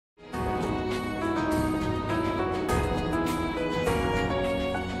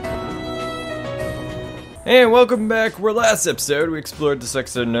And welcome back. Where last episode we explored the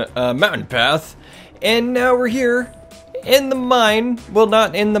Saxon mountain path, and now we're here in the mine. Well,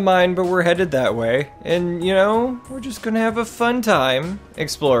 not in the mine, but we're headed that way. And you know, we're just gonna have a fun time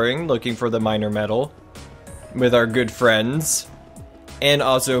exploring, looking for the miner metal with our good friends, and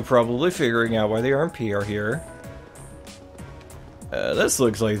also probably figuring out why the RMP are here. This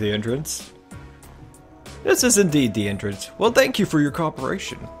looks like the entrance. This is indeed the entrance. Well, thank you for your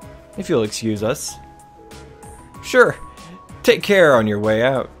cooperation. If you'll excuse us. Sure. Take care on your way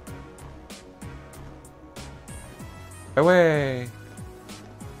out. Away.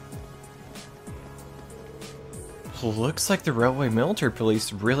 Looks like the railway military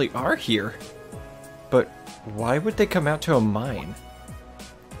police really are here. But why would they come out to a mine?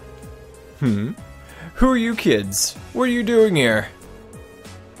 Who are you kids? What are you doing here?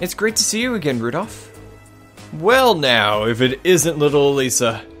 It's great to see you again, Rudolph. Well now, if it isn't little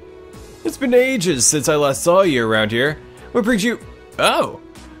Elisa. It's been ages since I last saw you around here. What brings you... Oh,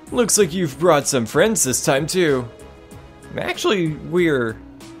 looks like you've brought some friends this time too. Actually, we're...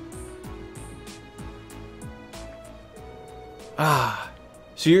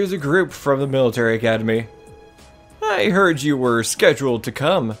 So you're the group from the military academy. I heard you were scheduled to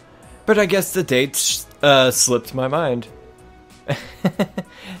come, but I guess the date slipped my mind.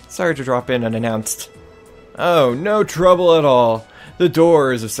 Sorry to drop in unannounced. Oh, no trouble at all. The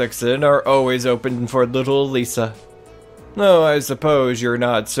doors of Saxon are always open for little Lisa. No, I suppose you're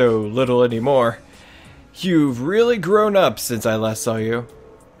not so little anymore. You've really grown up since I last saw you.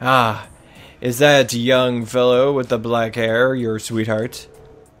 Ah, is that young fellow with the black hair your sweetheart?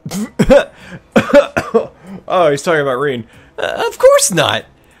 Oh, he's talking about Reen. Of course not.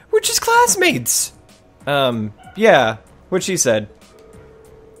 We're just classmates. Yeah, what she said.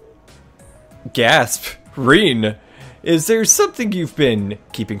 Gasp. Reen, is there something you've been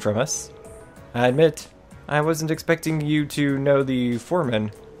keeping from us? I admit, I wasn't expecting you to know the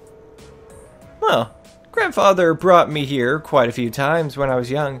foreman. Well, grandfather brought me here quite a few times when I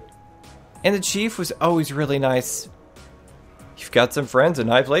was young, and the chief was always really nice. You've got some friends in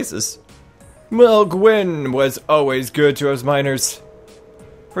high places. Well, Gwyn was always good to us miners.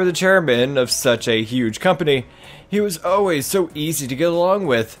 For the chairman of such a huge company, he was always so easy to get along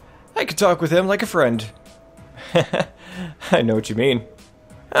with. I could talk with him like a friend. I know what you mean.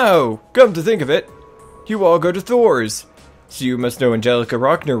 Oh, come to think of it, you all go to Thor's, so you must know Angelica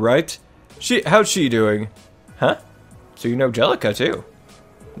Rockner, right? How's she doing? Huh? So you know Jellica too?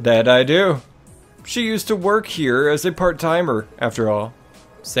 That I do. She used to work here as a part-timer, after all.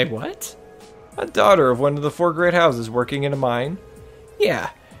 Say what? A daughter of one of the 4 great houses working in a mine?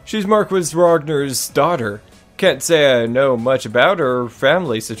 Yeah, she's Marquis Rockner's daughter. Can't say I know much about her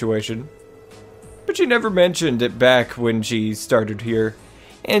family situation. But she never mentioned it back when she started here,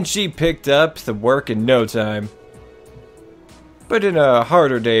 and she picked up the work in no time. Put in a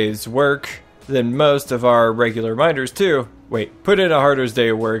harder day's work than most of our regular miners too. Wait, put in a harder day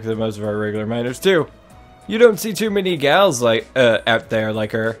of work than most of our regular miners too. You don't see too many gals like out there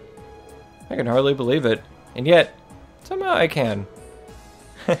like her. I can hardly believe it, and yet somehow I can.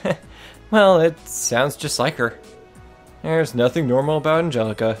 Well, it sounds just like her. There's nothing normal about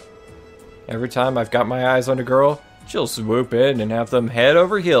Angelica. Every time I've got my eyes on a girl, she'll swoop in and have them head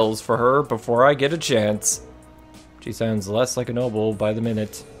over heels for her before I get a chance. She sounds less like a noble by the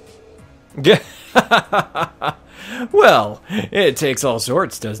minute. Well, it takes all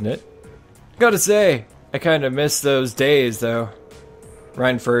sorts, doesn't it? Gotta say, I kinda miss those days, though.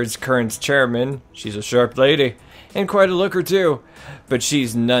 Rhineford's current chairman, she's a sharp lady, and quite a looker too, but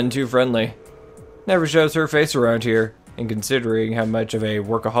she's none too friendly. Never shows her face around here. And considering how much of a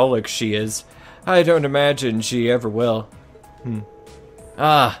workaholic she is, I don't imagine she ever will.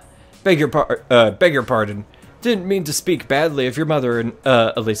 Beg your pardon. Didn't mean to speak badly of your mother,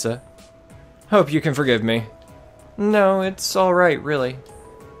 Elisa. Hope you can forgive me. No, it's alright, really.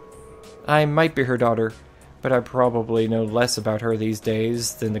 I might be her daughter, but I probably know less about her these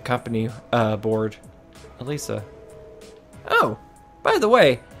days than the company, board. Elisa. Oh, by the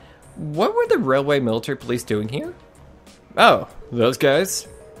way, what were the railway military police doing here? Oh, those guys?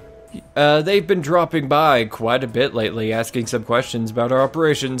 They've been dropping by quite a bit lately, asking some questions about our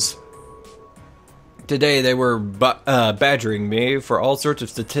operations. Today they were badgering me for all sorts of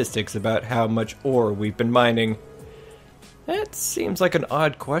statistics about how much ore we've been mining. That seems like an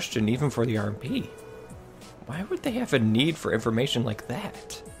odd question even for the RMP. Why would they have a need for information like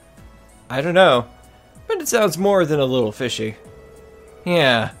that? I don't know, but it sounds more than a little fishy.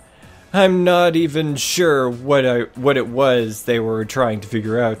 Yeah. I'm not even sure what it was they were trying to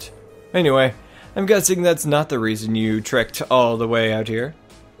figure out. Anyway, I'm guessing that's not the reason you trekked all the way out here.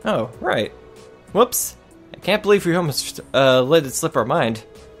 Oh, right. Whoops. Can't believe we almost let it slip our mind.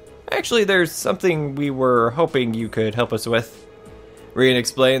 Actually, there's something we were hoping you could help us with. Rien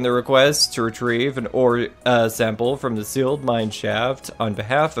explained the request to retrieve an ore sample from the sealed mine shaft on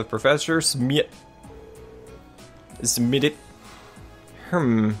behalf of Professor Smith.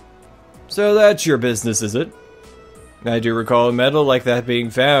 So that's your business, is it? I do recall a metal like that being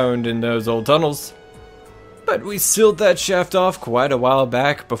found in those old tunnels. But we sealed that shaft off quite a while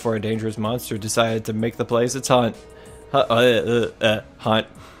back before a dangerous monster decided to make the place its haunt. Haunt.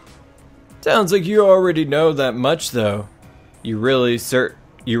 Sounds like you already know that much, though. You really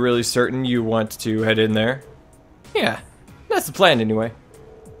certain you want to head in there? Yeah, that's the plan anyway.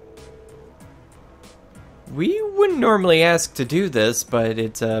 We wouldn't normally ask to do this, but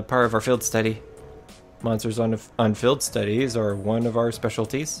it's part of our field study. Monsters on field studies are one of our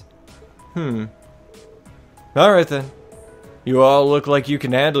specialties. Alright then. You all look like you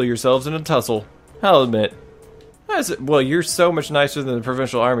can handle yourselves in a tussle. I'll admit. Well, you're so much nicer than the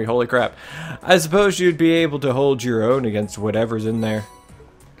Provincial Army, holy crap. I suppose you'd be able to hold your own against whatever's in there.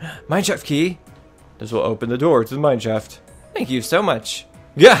 Mineshaft key. This will open the door to the mineshaft. Thank you so much.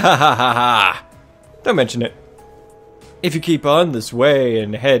 Yeah ha ha ha ha! Don't mention it. If you keep on this way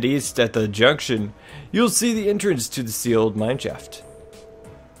and head east at the junction, you'll see the entrance to the sealed mineshaft.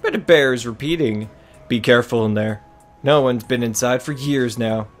 But it bears repeating. Be careful in there. No one's been inside for years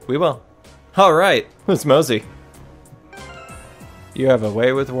now. We will. Alright, let's mosey. You have a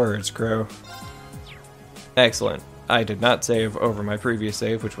way with words, Crow. Excellent. I did not save over my previous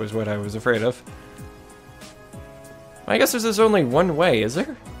save, which was what I was afraid of. I guess there's only one way, is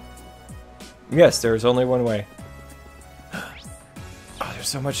there? Yes, there's only one way. Oh, there's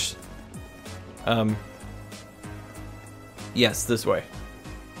so much... Yes, this way.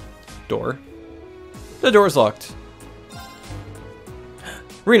 Door. The door's locked.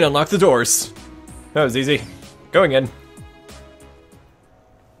 Rien unlocked the doors. That was easy. Going in.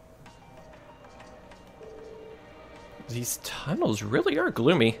 These tunnels really are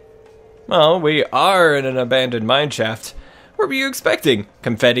gloomy. Well, we are in an abandoned mineshaft. What were you expecting?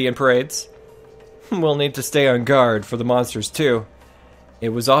 Confetti and parades? We'll need to stay on guard for the monsters, too. It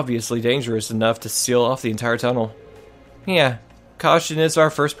was obviously dangerous enough to seal off the entire tunnel. Yeah, caution is our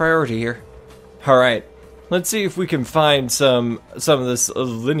first priority here. Alright, let's see if we can find some of this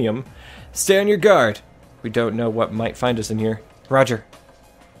selenium. Stay on your guard. We don't know what might find us in here. Roger.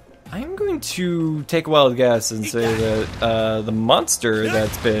 I'm going to take a wild guess and say that the monster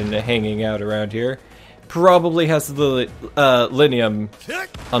that's been hanging out around here probably has the selenium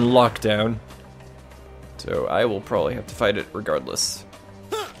on lockdown. So I will probably have to fight it regardless.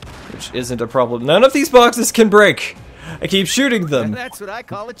 Which isn't a problem. None of these boxes can break! I keep shooting them! And that's what I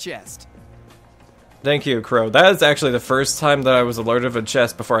call a chest. Thank you, Crow. That is actually the first time that I was alerted of a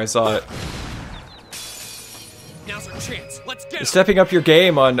chest before I saw it. Now's our chance. Let's get Stepping up your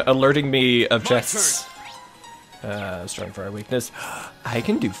game on alerting me of chests. Strong fire weakness. I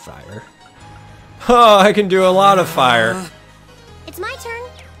can do fire. Oh, I can do a lot of fire. It's my turn.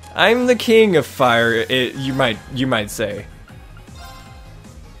 I'm the king of fire, you might say.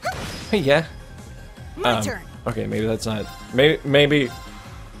 Hey, yeah. My turn. Okay, maybe that's not. Maybe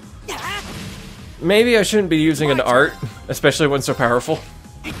I shouldn't be using an art, especially when so powerful.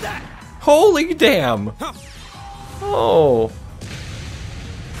 Holy damn! Oh.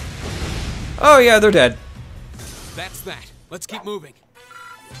 Oh yeah, they're dead. That's that. Let's keep moving.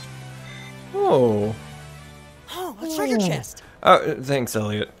 Oh. Oh, a treasure chest. Oh, thanks,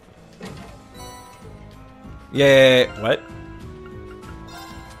 Elliot. Yay! What?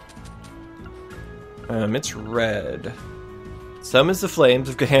 It's red. Summons the flames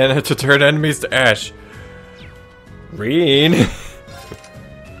of Gehenna to turn enemies to ash. Rien.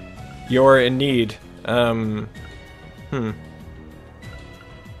 You're in need. Can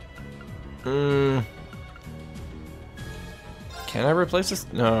I replace this?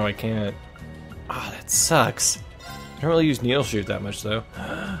 No, I can't. Ah, oh, that sucks. I don't really use needle shoot that much though.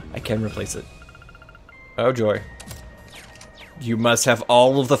 I can replace it. Oh joy. You must have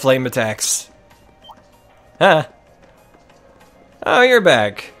all of the flame attacks. Huh. Oh, you're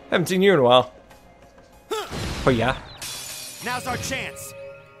back. Haven't seen you in a while. Oh yeah. Now's our chance.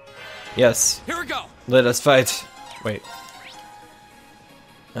 Yes. Here we go. Let us fight. Wait.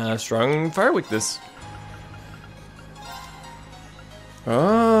 Strong fire weakness.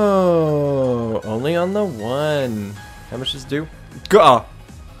 Oh, only on the one. How much does it do? Go.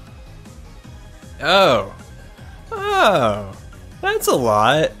 Oh. Oh. That's a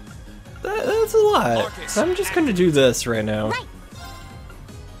lot. That's a lot. Marcus, I'm just gonna do this right now. Right.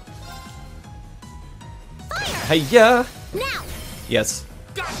 Hiya. Now. Yes.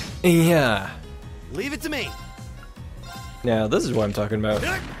 Got it. Yeah. Leave it to me. Now, this is what I'm talking about.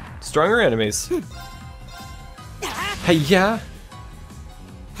 Stronger enemies. Hey-ya!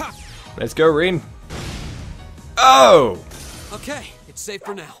 Let's go, Rin. Oh! Okay, it's safe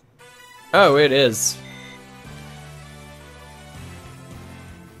for now. Oh, it is.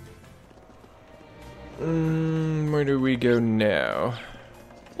 Where do we go now?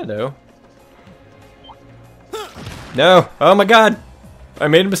 Hello. No! Oh my god! I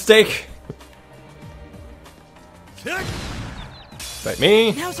made a mistake! Fight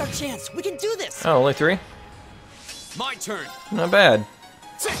me! Now's our chance. We can do this. Oh, only 3? My turn. Not bad.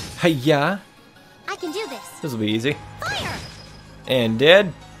 Hi-ya! I can do this. This will be easy. Fire! And dead.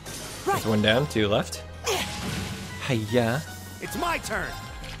 Right. There's 1 down, 2 left. Hi-ya! It's my turn.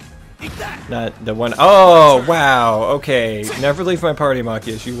 Eat that. Not the one. Oh, wow. Okay. Never leave my party,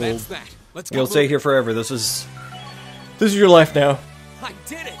 Machias. You will. That's that. Let's go. You'll stay here forever. This is your life now. I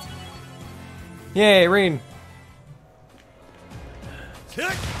did it. Yay, Rin.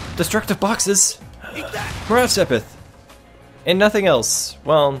 Kick. Destructive boxes. Eat that. We're out, Sepith. And nothing else.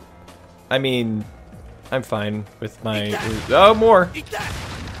 Well, I mean, I'm fine with my. Oh, more. Eat that.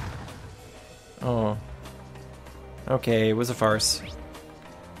 Oh. Okay, it was a farce.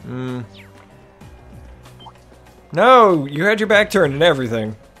 No, you had your back turned and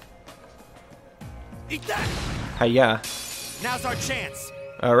everything. Eat that. Hiya. Now's our chance.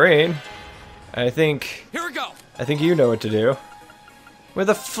 Alright. I think Here we go. you know what to do.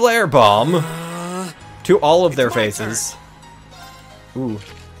 With a flare bomb to all of their my faces. Ooh.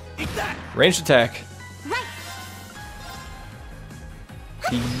 Eat that. Ranged attack. Right.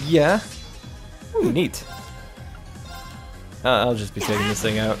 Yeah. Ooh, neat. I'll just be taking this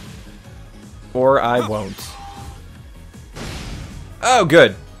thing out. Or I won't. Oh,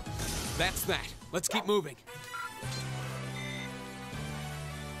 good. That's that. Let's keep moving.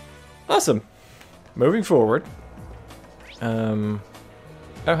 Awesome. Moving forward. Oh,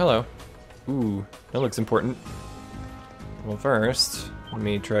 hello. Ooh, that looks important. Well, first, let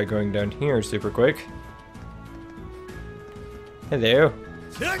me try going down here super quick. Hello.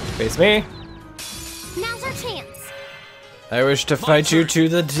 Kick. Face me. Now's our chance. I wish to fight you to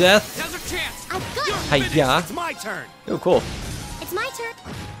the death. Now's our chance. I'm good. Hiya. It's my turn. Oh, cool. It's my turn.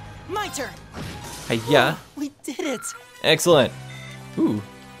 My turn. Hiya. We did it. Excellent. Ooh.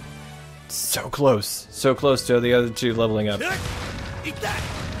 So close. So close to the other 2 leveling up. Kick. Eat that.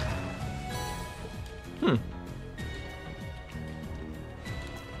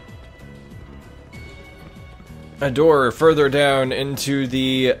 A door further down into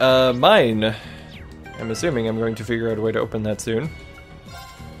the mine. I'm assuming I'm going to figure out a way to open that soon.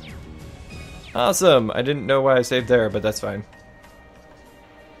 Awesome! I didn't know why I saved there, but that's fine.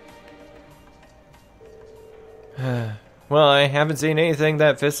 Well, I haven't seen anything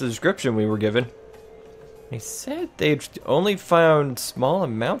that fits the description we were given. They said they'd only found small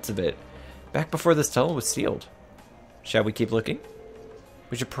amounts of it back before this tunnel was sealed. Shall we keep looking?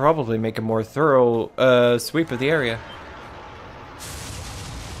 We should probably make a more thorough sweep of the area.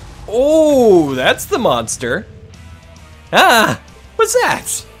 Oh, that's the monster. Ah, what's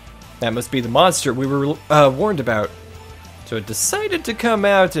that? That must be the monster we were warned about. So it decided to come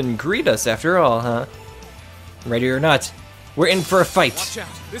out and greet us after all, huh? Ready or not, we're in for a fight. Watch out.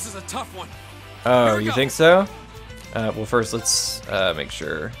 This is a tough one. Oh, Here we you go. think so? Well, first let's make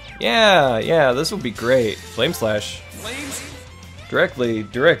sure. Yeah, this will be great. Flame slash. Flames. Directly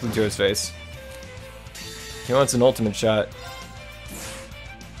to his face. He wants an ultimate shot.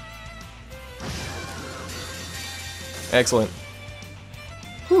 Excellent.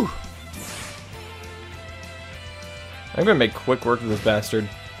 Whew. I'm gonna make quick work of this bastard.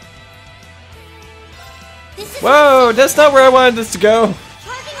 This is Whoa, that's not where I wanted this to go.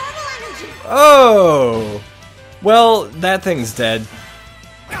 charging normal energy. Oh! Well, that thing's dead.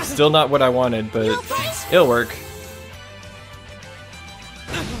 Still not what I wanted, but it'll work.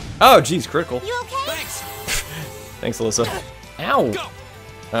 Oh, geez, critical. You okay? Thanks. Thanks, Alyssa. Ow! Go.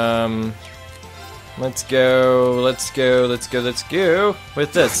 Let's go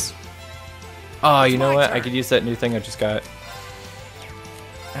with this. Oh, you know what? I could use that new thing I just got.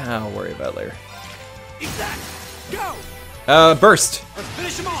 I'll worry about it later. Eat that. Go. Burst! Let's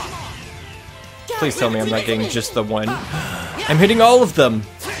finish him off. Please tell me I'm not getting just the one. I'm hitting all of them!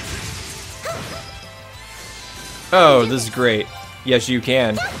 Oh, this is great. Yes, you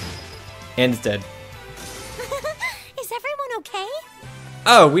can. And it's dead. Is everyone okay?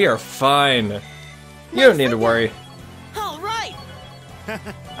 Oh, we are fine. You don't need to worry. All right.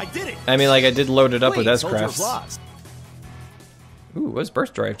 I did it. I mean, like, I did load it up with Wait, S soldier crafts. lost. Ooh, what does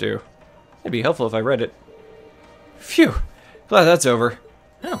burst drive do? It'd be helpful if I read it. Phew. Glad that's over.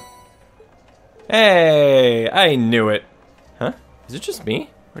 Oh. Hey, I knew it. Huh? Is it just me?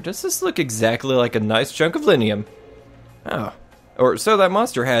 Or does this look exactly like a nice chunk of linium? Oh. Or so that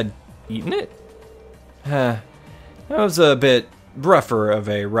monster had eaten it? That was a bit rougher of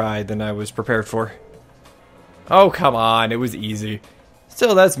a ride than I was prepared for. Oh, come on, it was easy.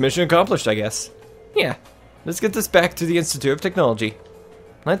 Still, that's mission accomplished, I guess. Yeah, let's get this back to the Institute of Technology.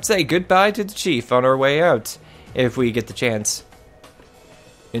 Let's say goodbye to the Chief on our way out, if we get the chance.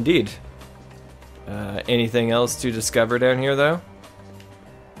 Indeed. Anything else to discover down here, though?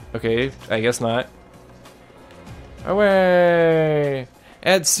 Okay, I guess not. Away!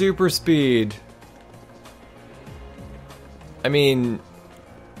 At super speed. I mean,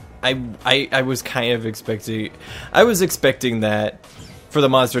 I was kind of expecting... I was expecting that for the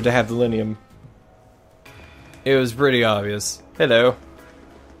monster to have the linium. It was pretty obvious. Hello.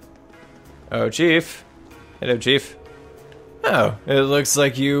 Oh, Chief. Hello, Chief. Oh, it looks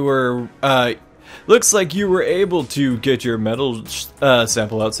like you were, able to get your metal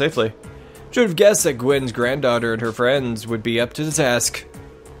sample out safely. Should have guessed that Gwen's granddaughter and her friends would be up to the task.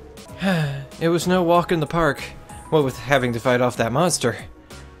 It was no walk in the park, what with having to fight off that monster.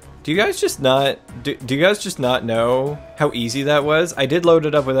 Do you guys just not know how easy that was? I did load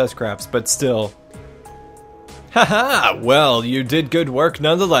it up with S-Craps, but still. Haha, well, you did good work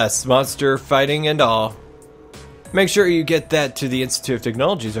nonetheless, monster fighting and all. Make sure you get that to the Institute of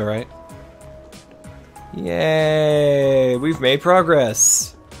Technologies, alright? Yay, we've made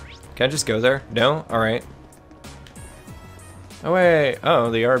progress. Can I just go there? No? Alright. Oh wait,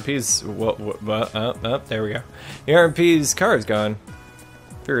 oh, the RMP's, there we go. The RMP's car is gone.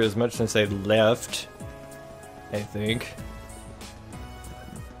 For as much since they left, I think.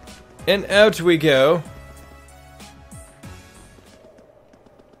 And out we go.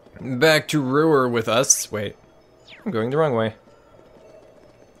 Back to Ruhr with us. Wait, I'm going the wrong way.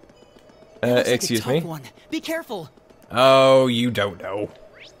 Excuse me? One. Be careful. Oh, you don't know.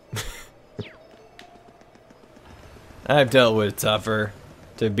 I've dealt with tougher,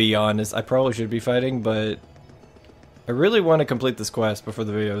 to be honest. I probably should be fighting, but I really want to complete this quest before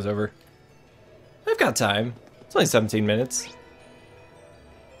the video is over. I've got time. It's only 17 minutes.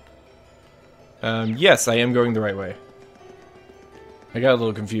 Yes, I am going the right way. I got a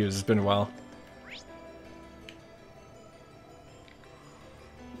little confused. It's been a while.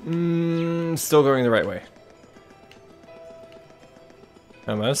 Still going the right way.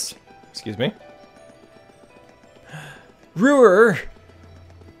 Almost. Excuse me. Ruhr!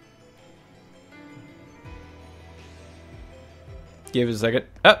 Give it a second.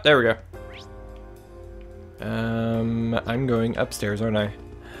 Oh, there we go. I'm going upstairs, aren't I?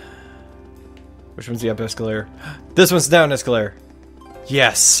 Which one's the up escalator? This one's down escalator.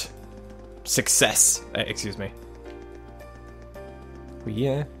 Yes! Success! Excuse me.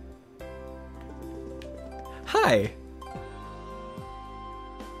 Yeah. Hi!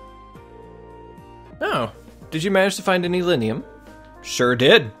 Oh, did you manage to find any linium? Sure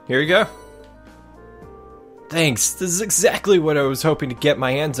did. Here you go. Thanks. This is exactly what I was hoping to get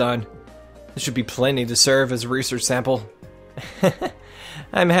my hands on. This should be plenty to serve as a research sample.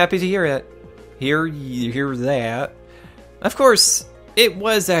 I'm happy to hear it. Hear that. Of course, it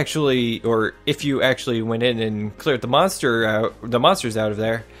was actually, or if you actually went in and cleared the monsters out of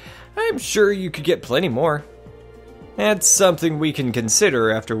there, I'm sure you could get plenty more. That's something we can consider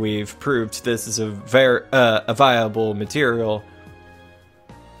after we've proved this is a viable material.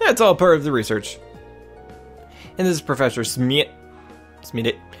 That's all part of the research. And this is Professor Smith.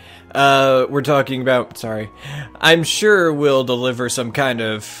 We're talking about, sorry. I'm sure we'll deliver some kind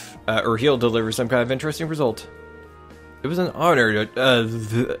of, or he'll deliver some kind of interesting result. It was an honor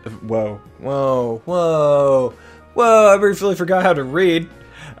to, whoa, I briefly forgot how to read.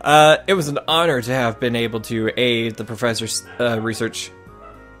 It was an honor to have been able to aid the professor's research.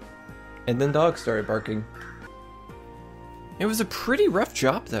 And then dogs started barking. It was a pretty rough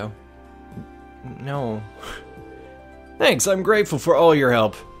job, though. No. Thanks, I'm grateful for all your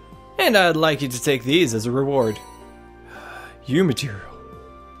help. And I'd like you to take these as a reward. You material.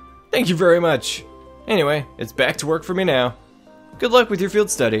 Thank you very much. Anyway, it's back to work for me now. Good luck with your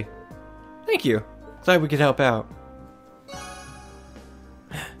field study. Thank you. Glad we could help out.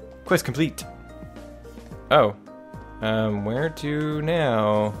 Quest complete. Oh. Where to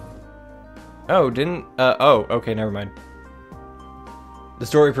now? Oh, oh, okay, never mind. The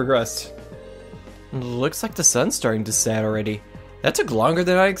story progressed. Looks like the sun's starting to set already. That took longer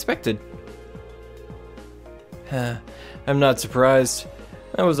than I expected. I'm not surprised.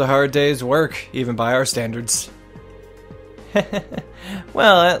 That was a hard day's work, even by our standards.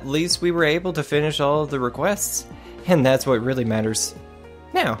 Well, at least we were able to finish all of the requests, and that's what really matters.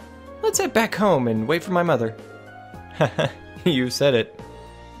 Now, let's let's head back home and wait for my mother. Haha, you said it.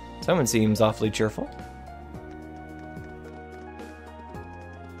 Someone seems awfully cheerful.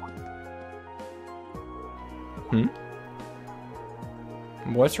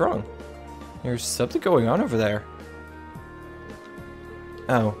 What's wrong? There's something going on over there.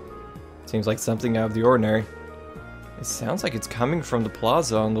 Oh, seems like something out of the ordinary. It sounds like it's coming from the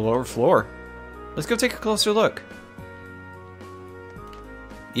plaza on the lower floor. Let's go take a closer look.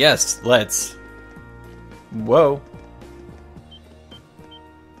 Yes, let's. Whoa.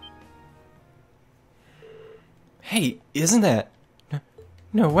 Hey, isn't that?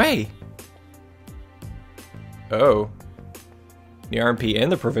 No way. Oh. The RMP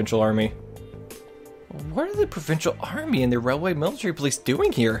and the Provincial Army. What are the Provincial Army and the Railway Military Police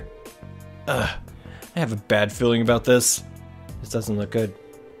doing here? Ugh, I have a bad feeling about this. This doesn't look good.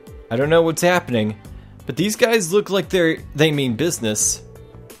 I don't know what's happening, but these guys look like they mean business.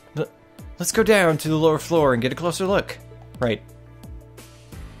 Let's go down to the lower floor and get a closer look. Right.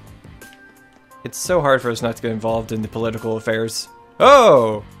 It's so hard for us not to get involved in the political affairs.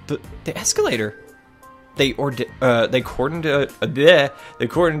 Oh! The escalator! They cordoned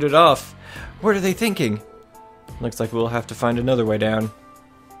it off. What are they thinking? Looks like we'll have to find another way down.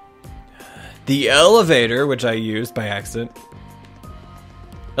 The elevator, which I used by accident.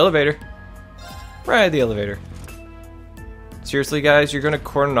 Elevator. Ride the elevator. Seriously, guys, you're gonna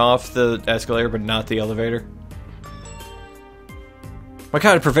cordon off the escalator, but not the elevator? What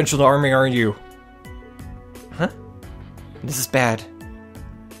kind of provincial army are you? Huh? This is bad.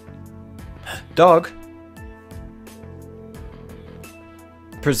 Dog.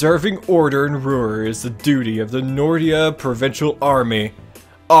 Preserving order in Ruhr is the duty of the Nordia Provincial Army.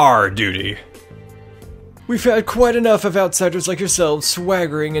 Our duty. We've had quite enough of outsiders like yourselves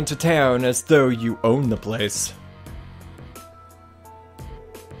swaggering into town as though you own the place.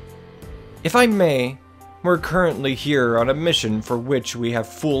 If I may, we're currently here on a mission for which we have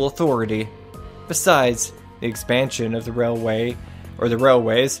full authority. Besides, the expansion of the railway, or the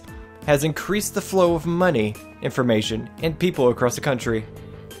railways, has increased the flow of money, information, and people across the country.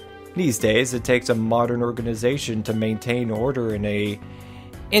 These days, it takes a modern organization to maintain order in a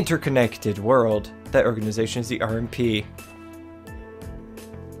interconnected world. That organization is the RMP.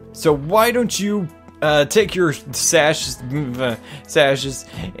 So why don't you take your sashes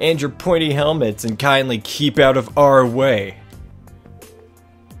and your pointy helmets and kindly keep out of our way?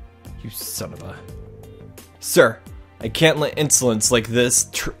 You son of a... Sir, I can't let insolence like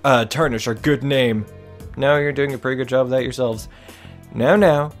this tarnish our good name. No, you're doing a pretty good job of that yourselves.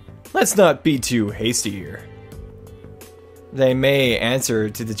 Now, let's not be too hasty here. They may answer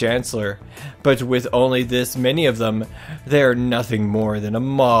to the Chancellor, but with only this many of them, they're nothing more than a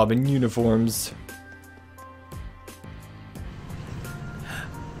mob in uniforms.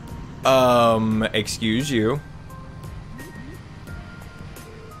 Excuse you.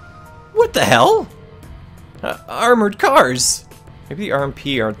 What the hell? Armored cars! Maybe the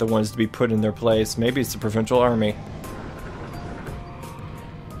RMP aren't the ones to be put in their place. Maybe it's the Provincial Army.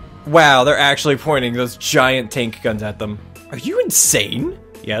 Wow, they're actually pointing those giant tank guns at them. Are you insane?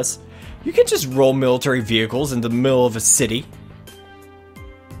 Yes. You can just roll military vehicles in the middle of a city.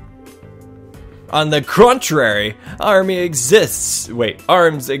 On the contrary, arms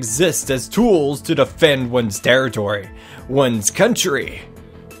exist as tools to defend one's territory, one's country.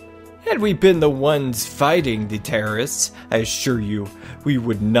 Had we been the ones fighting the terrorists, I assure you, we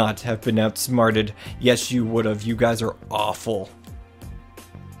would not have been outsmarted. Yes, you would have. You guys are awful.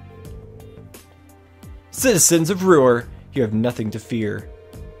 Citizens of Ruhr, you have nothing to fear.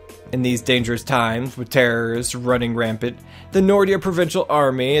 In these dangerous times, with terrorists running rampant, the Nordia Provincial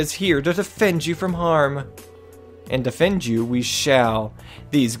Army is here to defend you from harm. And defend you we shall.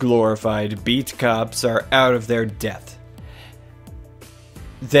 These glorified beat cops are out of their depth.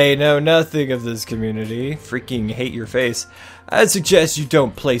 They know nothing of this community. Freaking hate your face. I'd suggest you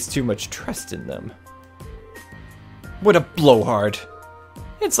don't place too much trust in them. What a blowhard.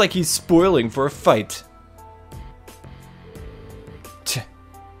 It's like he's spoiling for a fight.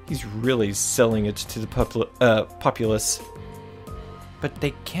 He's really selling it to the populace. But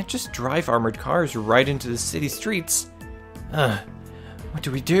they can't just drive armored cars right into the city streets. What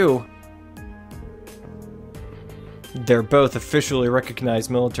do we do? They're both officially recognized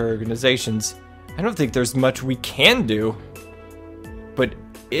military organizations. I don't think there's much we can do. But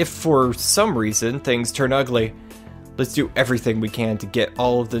if for some reason things turn ugly, let's do everything we can to get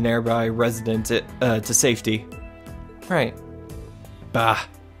all of the nearby residents to safety. Right. Bah.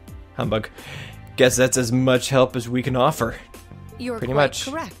 Humbug. Guess that's as much help as we can offer. You're Pretty quite much.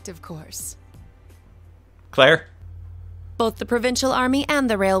 correct, of course. Claire? Both the Provincial Army and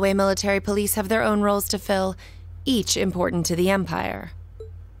the Railway Military Police have their own roles to fill, each important to the Empire.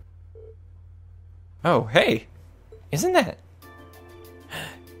 Oh, hey. Isn't that?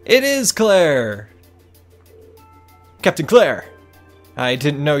 It is Claire! Captain Claire! I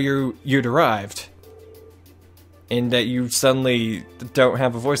didn't know you'd arrived. And that you suddenly don't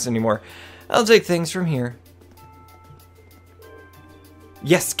have a voice anymore. I'll take things from here.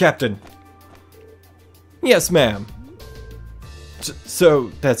 Yes, Captain! Yes, ma'am.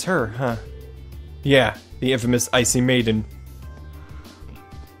 So, that's her, huh? Yeah, the infamous Icy Maiden.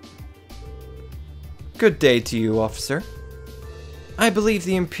 Good day to you, officer. I believe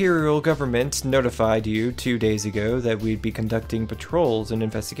the Imperial government notified you 2 days ago that we'd be conducting patrols and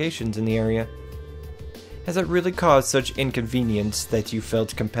investigations in the area. Has it really caused such inconvenience that you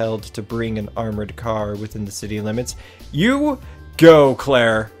felt compelled to bring an armored car within the city limits? You go,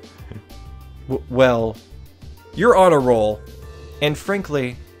 Claire! Well, you're on a roll. And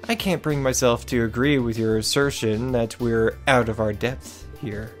frankly, I can't bring myself to agree with your assertion that we're out of our depth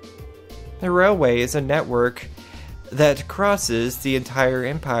here. The railway is a network that crosses the entire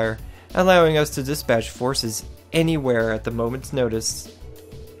empire, allowing us to dispatch forces anywhere at the moment's notice.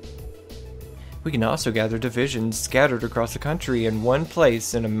 We can also gather divisions scattered across the country in one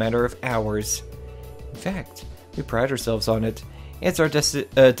place in a matter of hours. In fact, we pride ourselves on it. It's our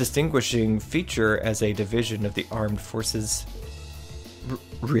distinguishing feature as a division of the armed forces.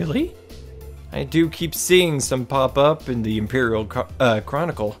 Really? I do keep seeing some pop up in the Imperial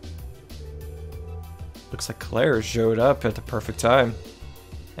Chronicle. Looks like Claire showed up at the perfect time.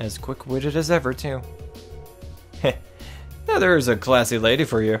 As quick-witted as ever, too. Heh. Now there's a classy lady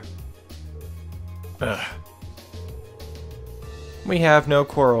for you. Ugh. We have no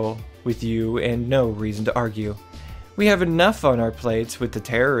quarrel with you and no reason to argue. We have enough on our plates with the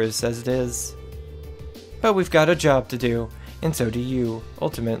terrorists as it is. But we've got a job to do, and so do you.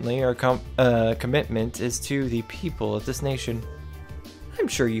 Ultimately, our commitment is to the people of this nation. I'm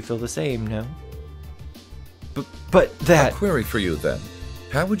sure you feel the same, no? But that... A query for you, then.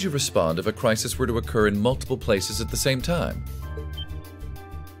 How would you respond if a crisis were to occur in multiple places at the same time?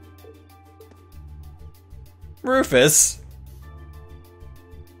 Rufus?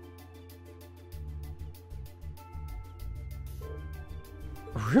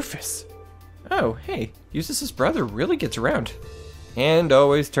 Rufus? Oh, hey, Eustace's brother really gets around. And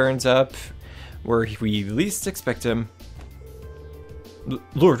always turns up where we least expect him.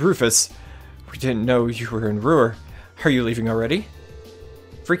 Lord Rufus, we didn't know you were in Ruhr. Are you leaving already?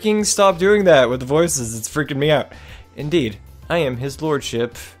 Freaking stop doing that with the voices, it's freaking me out. Indeed, I am his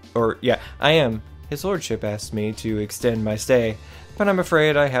lordship, I am. His lordship asked me to extend my stay, but I'm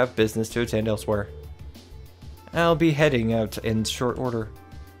afraid I have business to attend elsewhere. I'll be heading out in short order.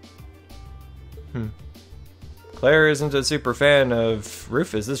 Claire isn't a super fan of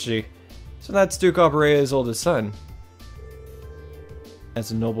Rufus, is she? So that's Duke Alberea's oldest son. As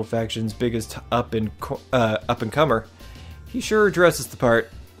the noble faction's biggest up-and-comer, he sure dresses the part.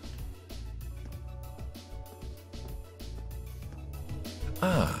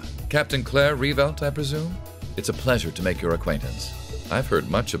 Ah, Captain Claire Revelt, I presume? It's a pleasure to make your acquaintance. I've heard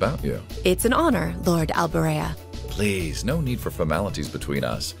much about you. It's an honor, Lord Alberea. Please, no need for formalities between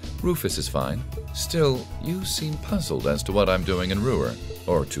us. Rufus is fine. Still, you seem puzzled as to what I'm doing in Ruhr.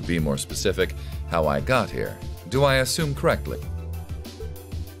 Or, to be more specific, how I got here. Do I assume correctly?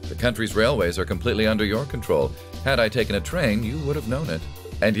 The country's railways are completely under your control. Had I taken a train, you would have known it.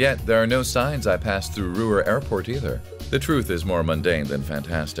 And yet, there are no signs I passed through Ruhr Airport either. The truth is more mundane than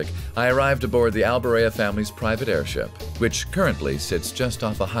fantastic. I arrived aboard the Alberea family's private airship, which currently sits just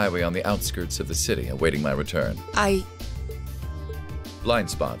off a highway on the outskirts of the city, awaiting my return. Blind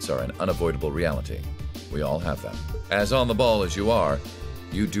spots are an unavoidable reality. We all have them. As on the ball as you are,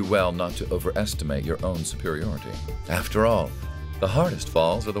 you do well not to overestimate your own superiority. After all, the hardest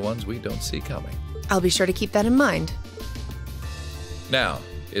falls are the ones we don't see coming. I'll be sure to keep that in mind. Now,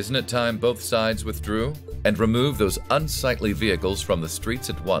 isn't it time both sides withdrew? And remove those unsightly vehicles from the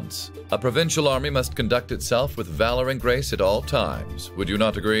streets at once. A provincial army must conduct itself with valor and grace at all times. Would you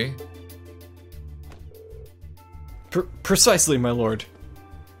not agree? Precisely, my lord.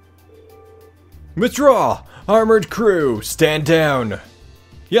 Withdraw! Armored crew, stand down!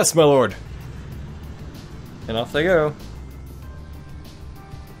 Yes, my lord. And off they go.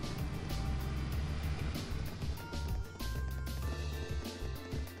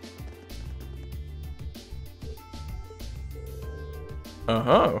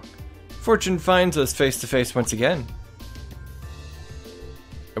 Oh, fortune finds us face to face once again.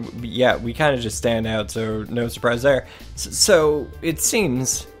 Yeah, we kind of just stand out, so no surprise there. So, it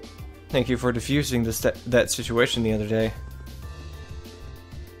seems... Thank you for diffusing that situation the other day.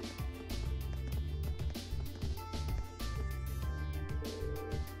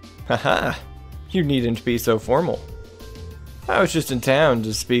 Haha, you needn't be so formal. I was just in town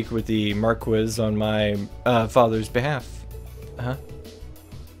to speak with the Marquis on my father's behalf. Huh?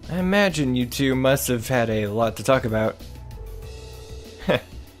 I imagine you two must have had a lot to talk about.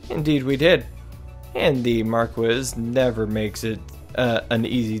 Indeed we did. And the Marquis never makes it an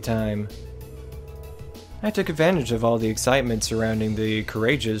easy time. I took advantage of all the excitement surrounding the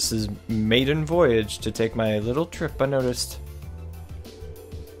Courageous' maiden voyage to take my little trip unnoticed.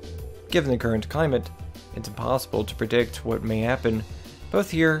 Given the current climate, it's impossible to predict what may happen, both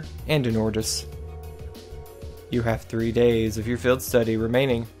here and in Ordis. You have 3 days of your field study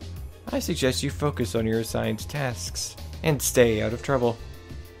remaining. I suggest you focus on your assigned tasks, and stay out of trouble.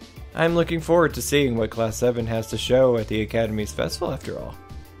 I'm looking forward to seeing what Class 7 has to show at the Academy's festival after all.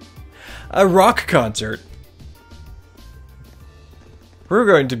 A rock concert! We're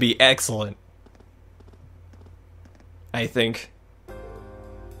going to be excellent. I think.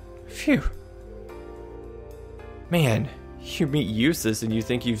 Phew. Man, you meet Eustace and you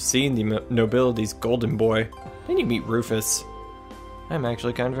think you've seen the nobility's golden boy. Then you meet Rufus. I'm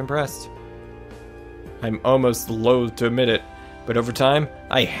actually kind of impressed. I'm almost loath to admit it, but over time,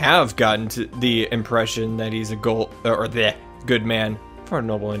 I have gotten to the impression that he's a good man. For a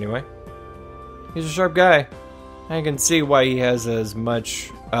noble, anyway. He's a sharp guy. I can see why he has as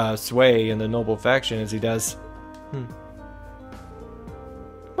much sway in the noble faction as he does.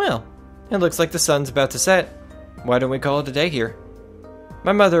 Well, it looks like the sun's about to set. Why don't we call it a day here?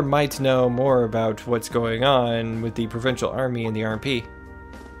 My mother might know more about what's going on with the Provincial Army and the RMP.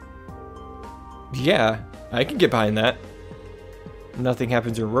 Yeah, I can get behind that. Nothing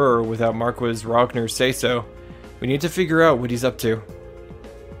happens in Ruhr without Marquis Rogner's say-so. We need to figure out what he's up to.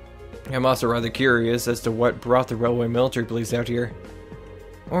 I'm also rather curious as to what brought the railway military police out here.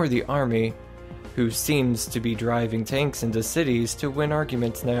 Or the army, who seems to be driving tanks into cities to win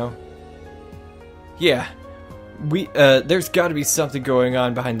arguments now. Yeah, there's gotta be something going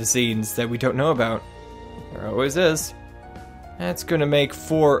on behind the scenes that we don't know about. There always is. That's gonna make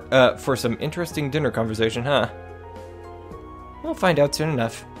for some interesting dinner conversation, huh? We'll find out soon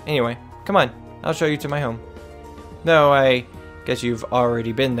enough. Anyway, come on, I'll show you to my home. Though I guess you've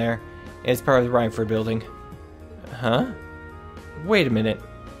already been there. It's part of the Rhineford building. Huh? Wait a minute.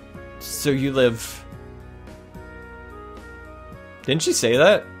 So you live... Didn't she say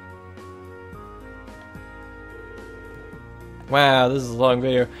that? Wow, this is a long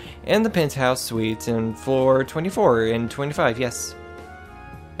video. In the penthouse suite in floor 24 and 25, yes.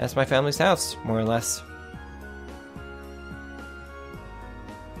 That's my family's house, more or less.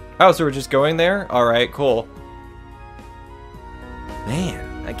 Oh, so we're just going there? Alright, cool.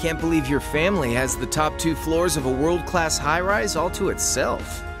 Man, I can't believe your family has the top 2 floors of a world-class high-rise all to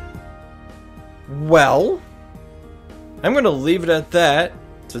itself. Well, I'm going to leave it at that.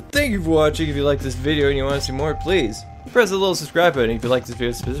 So thank you for watching. If you like this video and you want to see more, please press the little subscribe button. If you like this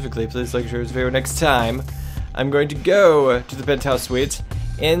video specifically, please like and share this video. Next time, I'm going to go to the penthouse suite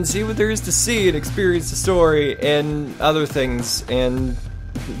and see what there is to see and experience the story and other things. And,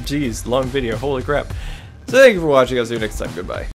 geez, long video. Holy crap. So thank you for watching. I'll see you next time. Goodbye.